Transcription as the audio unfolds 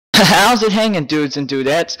How's it hanging, dudes and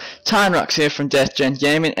dudettes? Tyran here from Death Gen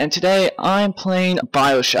Gaming, and today I'm playing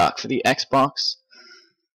Bioshock for the Xbox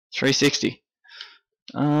 360.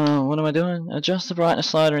 What am I doing? Adjust the brightness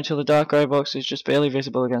slider until the dark grey box is just barely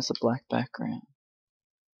visible against the black background.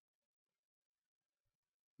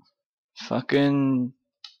 Fucking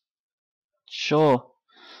sure.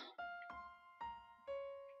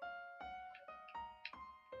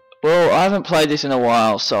 Well, I haven't played this in a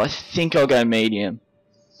while, so I think I'll go medium.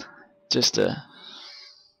 Just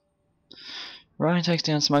Ryan takes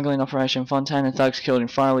down smuggling operation. Fontaine and thugs killed in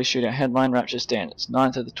fiery shootout. Headline Rapture standards.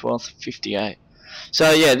 9th of the 12th, 58.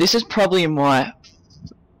 So yeah, this is probably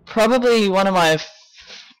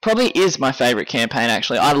is my favourite campaign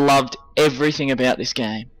actually. I loved everything about this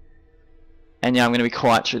game. And yeah, I'm going to be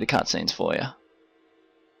quiet through the cutscenes for you.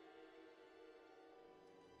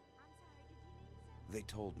 They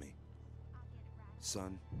told me,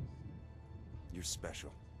 son, you're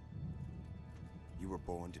special. You were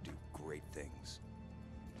born to do great things.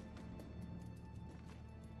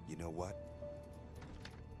 You know what?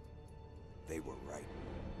 They were right.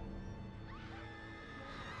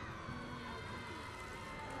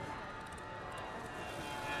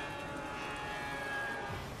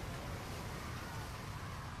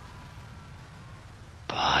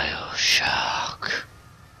 Bioshock.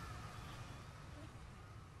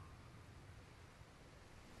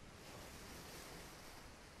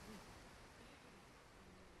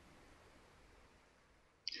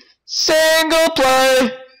 Single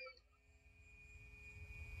play.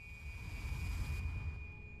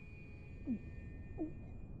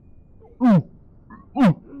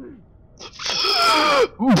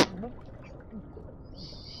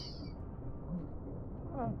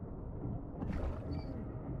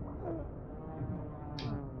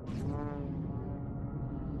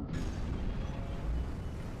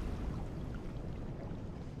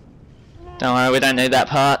 Don't worry, we don't need that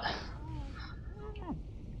part.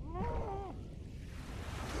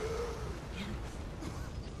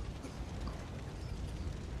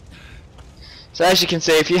 So as you can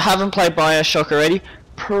see, if you haven't played Bioshock already,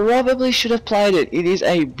 probably should have played it. It is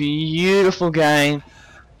a beautiful game.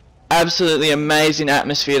 Absolutely amazing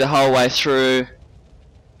atmosphere the whole way through.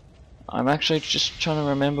 I'm actually just trying to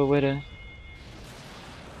remember where to...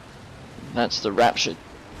 That's the Rapture.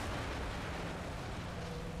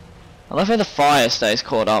 I love how the fire stays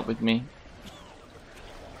caught up with me.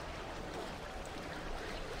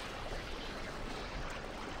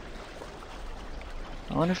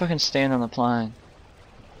 I wonder if I can stand on the plane.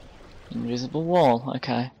 Invisible wall,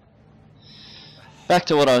 okay. Back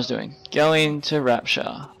to what I was doing. Go into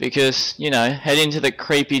Rapture. Because, you know, heading to the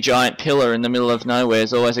creepy giant pillar in the middle of nowhere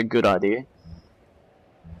is always a good idea.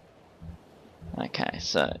 Okay,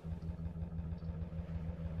 so...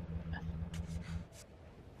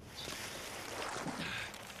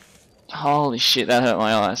 Holy shit, that hurt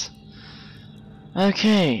my eyes.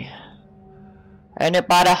 Okay.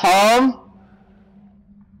 Anybody home?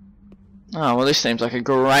 Oh, well this seems like a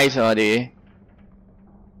great idea.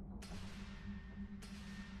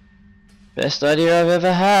 Best idea I've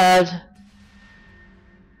ever had.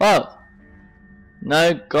 Whoa.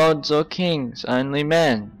 No gods or kings, only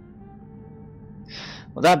men.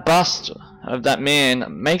 Well, that bust of that man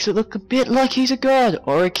makes it look a bit like he's a god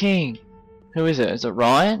or a king. Who is it? Is it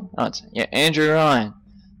Ryan? Oh, it's, yeah, Andrew Ryan.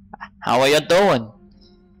 How are you doing?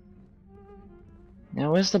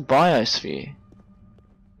 Now, where's the biosphere?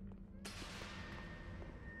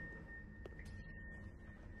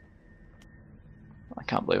 I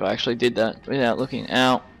can't believe I actually did that without looking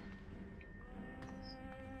out.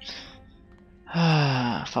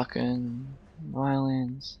 Ah, fucking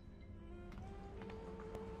violins.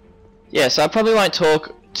 Yeah, so I probably won't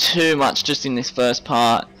talk too much just in this first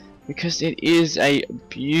part, because it is a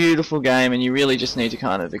beautiful game and you really just need to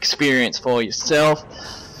kind of experience for yourself.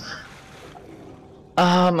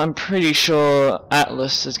 I'm pretty sure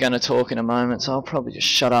Atlas is going to talk in a moment, so I'll probably just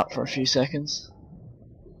shut up for a few seconds.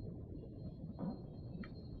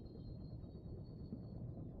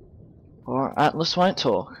 Or Atlas won't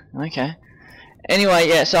talk. Okay. Anyway,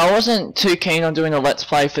 yeah, so I wasn't too keen on doing a let's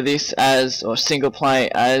play for this or single play,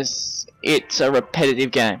 as it's a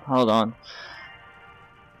repetitive game. Hold on.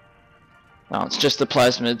 Oh, it's just the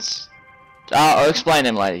plasmids. I'll explain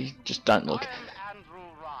them later. Just don't look.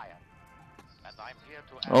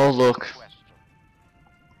 Oh, look.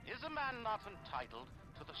 Is a man not entitled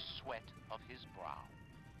to the sweat of his brow?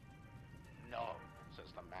 No,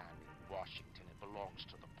 says the man in Washington, it belongs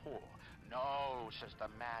to the poor. No, says the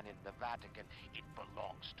man in the Vatican, it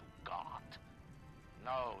belongs to God.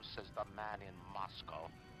 No, says the man in Moscow,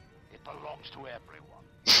 it belongs to everyone.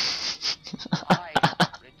 I,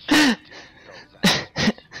 rich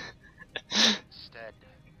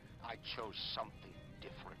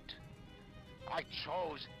I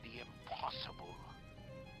chose the impossible.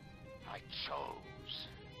 I chose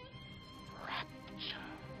Rapture.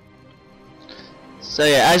 So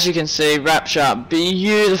yeah, as you can see, Rapture,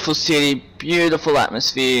 beautiful city, beautiful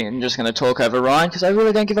atmosphere. I'm just going to talk over Ryan because I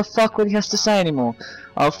really don't give a fuck what he has to say anymore.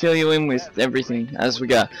 I'll fill you in with everything as we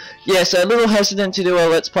go. Yeah, so a little hesitant to do a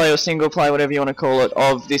let's play or single play, whatever you want to call it,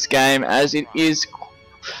 of this game, as it is...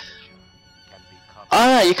 I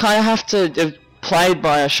don't know, you kind of have to have played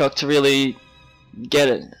Bioshock to really get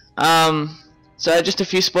it. So just a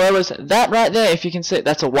few spoilers. That right there, if you can see it,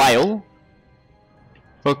 that's a whale.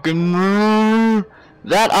 Fucking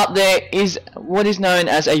that up there is what is known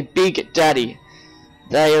as a Big Daddy.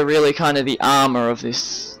 They are really kind of the armor of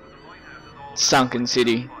this sunken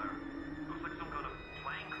city.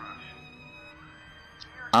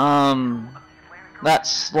 That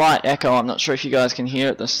slight echo, I'm not sure if you guys can hear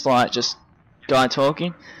it, the slight just guy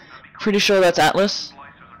talking. Pretty sure that's Atlas.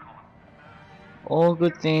 All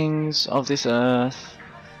good things of this earth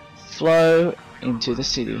flow into the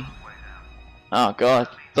city. Oh god,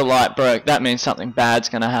 the light broke. That means something bad's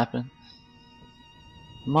gonna happen.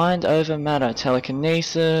 Mind over matter,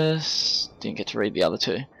 telekinesis. Didn't get to read the other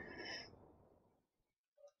two.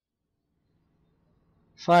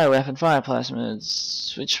 Fire weapon, fire plasmids,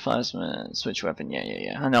 switch plasmid, switch weapon.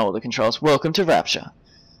 Yeah. I know all the controls. Welcome to Rapture.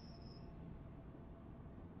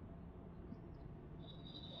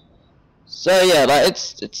 So yeah, like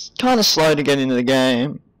it's kind of slow to get into the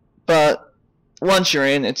game, but once you're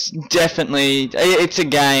in, it's a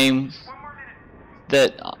game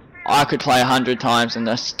that I could play 100 times and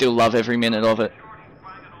I still love every minute of it.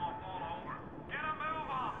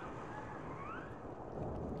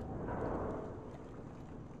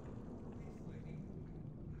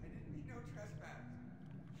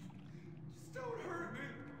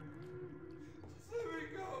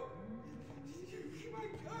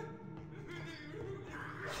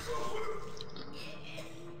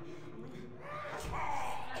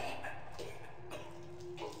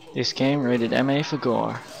 This game rated MA for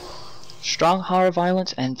gore. Strong horror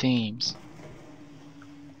violence and themes.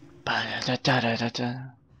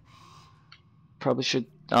 Probably should...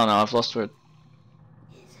 Oh no, I've lost word.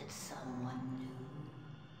 Is it someone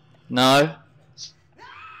new? No.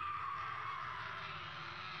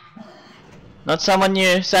 Not someone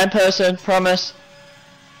new. Same person, promise.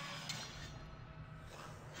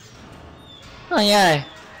 Oh yay.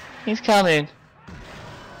 He's coming.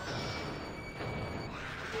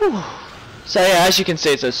 Whew. So yeah, as you can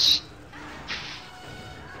see, it's a...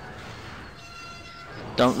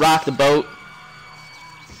 Don't rock the boat.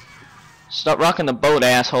 Stop rocking the boat,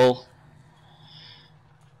 asshole.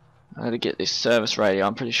 I gotta get this service radio.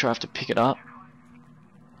 I'm pretty sure I have to pick it up. I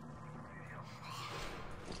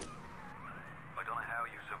don't know how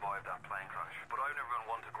you survived that plane crash, but I've never been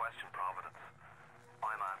one to question Providence.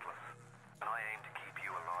 I'm Atlas, and I aim to keep you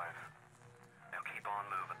alive. Now keep on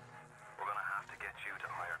moving. We're gonna have to get you to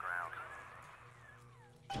higher ground.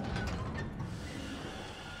 Take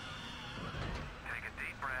a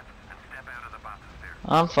deep breath and step out of the bathysphere.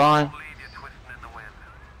 I'm fine. Leave you twisting in the wind.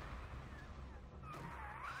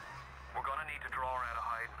 We're gonna need to draw her out of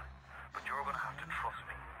hiding, but you're gonna have to trust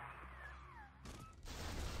me.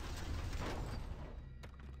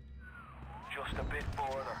 Just a bit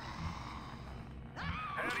further.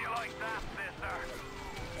 How do you like that, sister?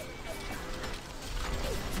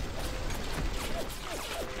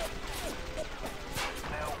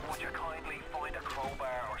 Now, would you kindly find a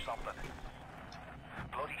crowbar or something?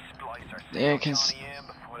 Bloody splicers. Yeah, I can On the end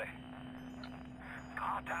before they...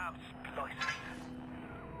 Goddamn splicers.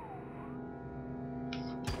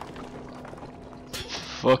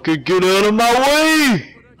 Fucking get out of my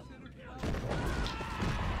way!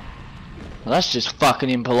 Well, that's just fucking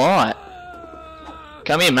impolite.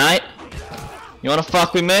 Come here, mate. You wanna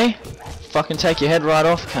fuck with me? Fucking take your head right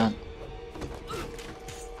off, cunt.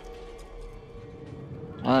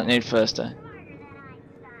 I don't need first aid.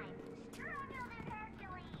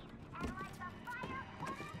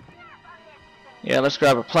 Yeah, let's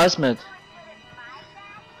grab a plasmid.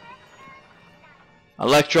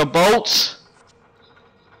 Electro bolts.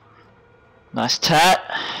 Nice tat.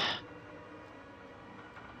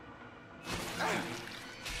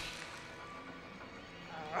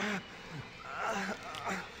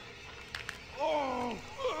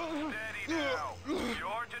 Steady now.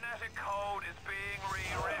 Your genetic code is being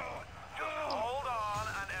rewritten. Just hold on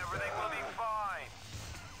and everything will be fine.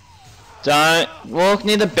 Don't walk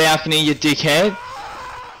near the balcony, you dickhead.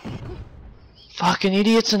 Fucking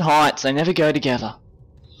idiots and heights, they never go together.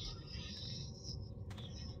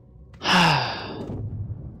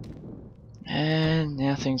 And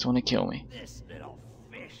now things want to kill me. This little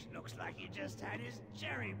fish looks like like he just had his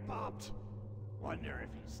cherry popped. Wonder if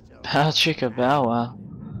he's still... Bow chicka bow wow.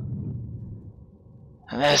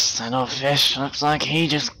 This little fish looks like he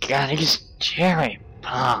just got his cherry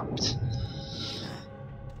popped.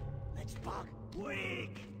 Let's fuck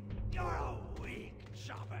weak. You're a weak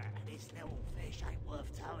shopper. And this little fish ain't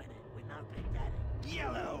worth towing it with no big daddy.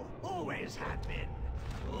 Yellow always have been.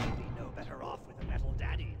 You'll be no better off with a metal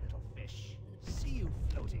daddy, little fish. See you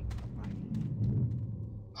floating, right?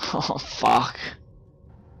 Oh fuck.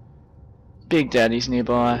 Big Daddy's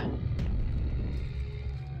nearby.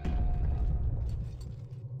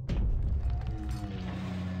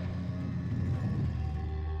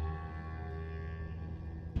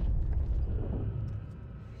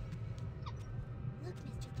 Look,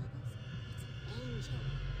 Mr. Bubbles, it's an angel.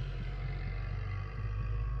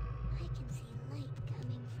 I can see light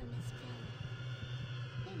coming from his belly.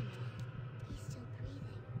 Wait a minute, he's still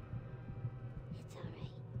breathing. It's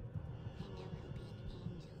alright. I know he'll be an angel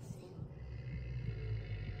soon.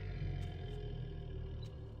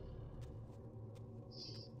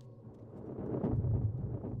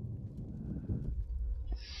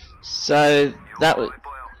 So that was. Alright,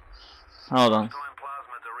 Boyle? Hold on. Time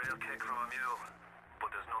plasmid's a real kick from a mule, but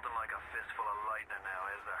there's nothing like a fistful of lightning now,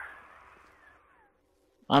 is there?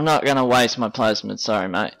 I'm not gonna waste my plasmid, sorry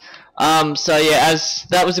mate. So yeah, as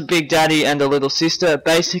that was a big daddy and a little sister,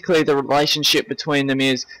 basically the relationship between them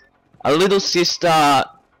is a little sister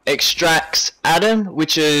extracts Adam,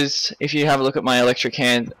 which is, if you have a look at my electric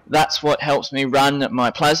hand, that's what helps me run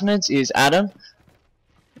my plasmids, is Adam.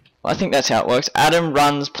 I think that's how it works. Adam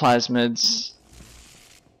runs plasmids.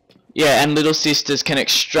 Yeah, and little sisters can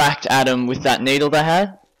extract Adam with that needle they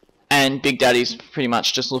had. And Big Daddies pretty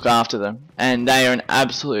much just look after them. And they are an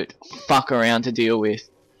absolute fuck around to deal with.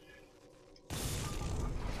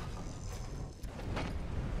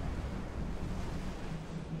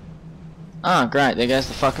 Oh great, there goes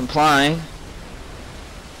the fucking plane.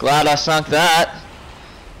 Glad I sunk that.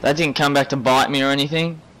 That didn't come back to bite me or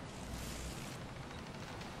anything.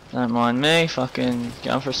 Don't mind me, fucking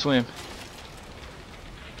going for a swim.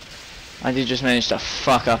 I did just manage to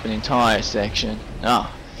fuck up an entire section.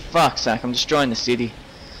 Oh, fuck's sake, I'm destroying the city.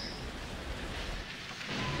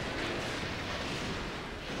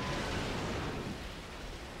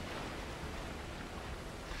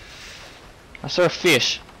 I saw a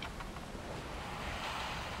fish.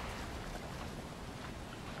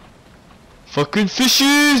 Fucking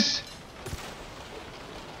fishes!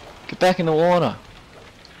 Get back in the water.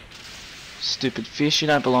 Stupid fish, you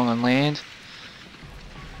don't belong on land.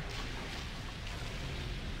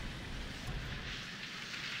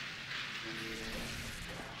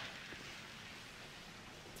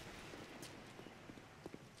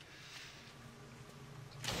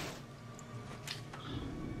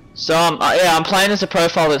 So yeah, I'm playing as a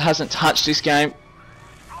profile that hasn't touched this game.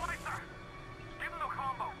 Alright, sir. Give him the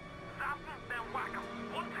combo. Zap him, then whack him.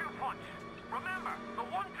 1-2 punch. Remember, the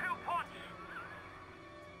 1-2 punch.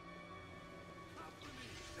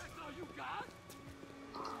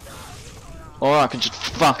 Or I can just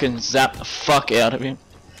fucking zap the fuck out of him.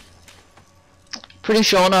 Pretty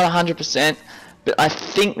sure not 100%, but I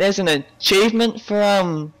think there's an achievement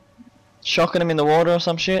for shocking him in the water or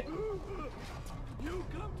some shit.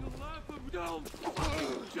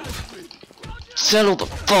 Settle the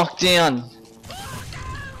fuck down.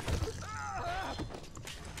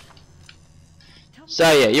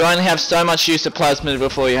 So yeah, you only have so much use of plasmid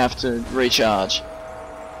before you have to recharge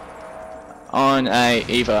on a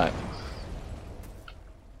Evo.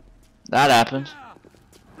 That happened.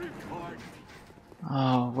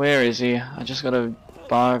 Oh, where is he? I just got a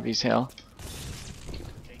bar of his health.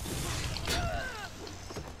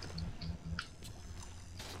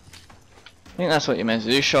 I think that's what you're meant to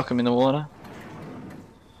do, shock him in the water.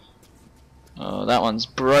 Oh, that one's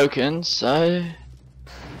broken, so...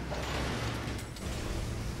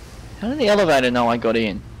 How did the elevator know I got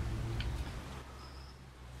in?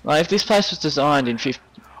 Like, if this place was designed in 50...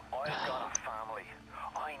 I've got a family.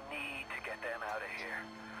 I need to get them out of here.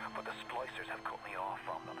 But the splicers have cut me off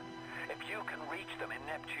from them. If you can reach them in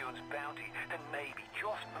Neptune's bounty, then maybe,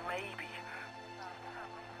 just maybe...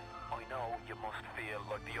 I know you must feel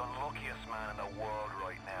like the unluckiest man in the world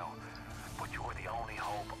right now. But you're the only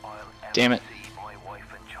hope I'll Damn ever it. see my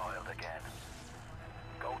wife and child again.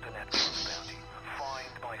 Go to Neptune's bounty. Find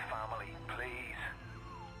my family, please.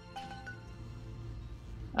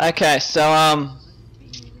 Okay, so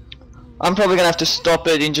I'm probably gonna have to stop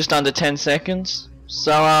it in just under 10 seconds.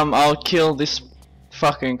 So I'll kill this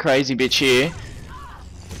fucking crazy bitch here.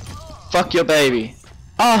 Fuck your baby.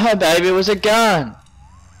 Oh, her baby was a gun.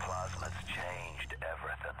 Plasma's changed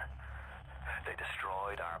everything. They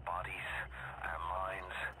destroyed our bodies,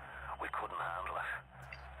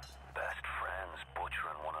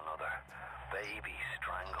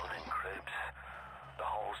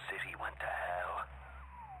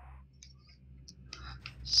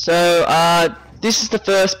 So, this is the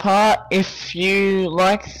first part. If you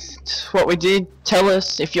liked what we did, tell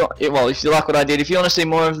us. If you if you like what I did, if you want to see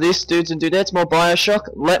more of this, dudes and dudettes, more Bioshock,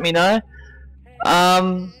 let me know.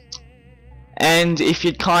 And if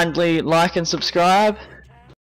you'd kindly like and subscribe.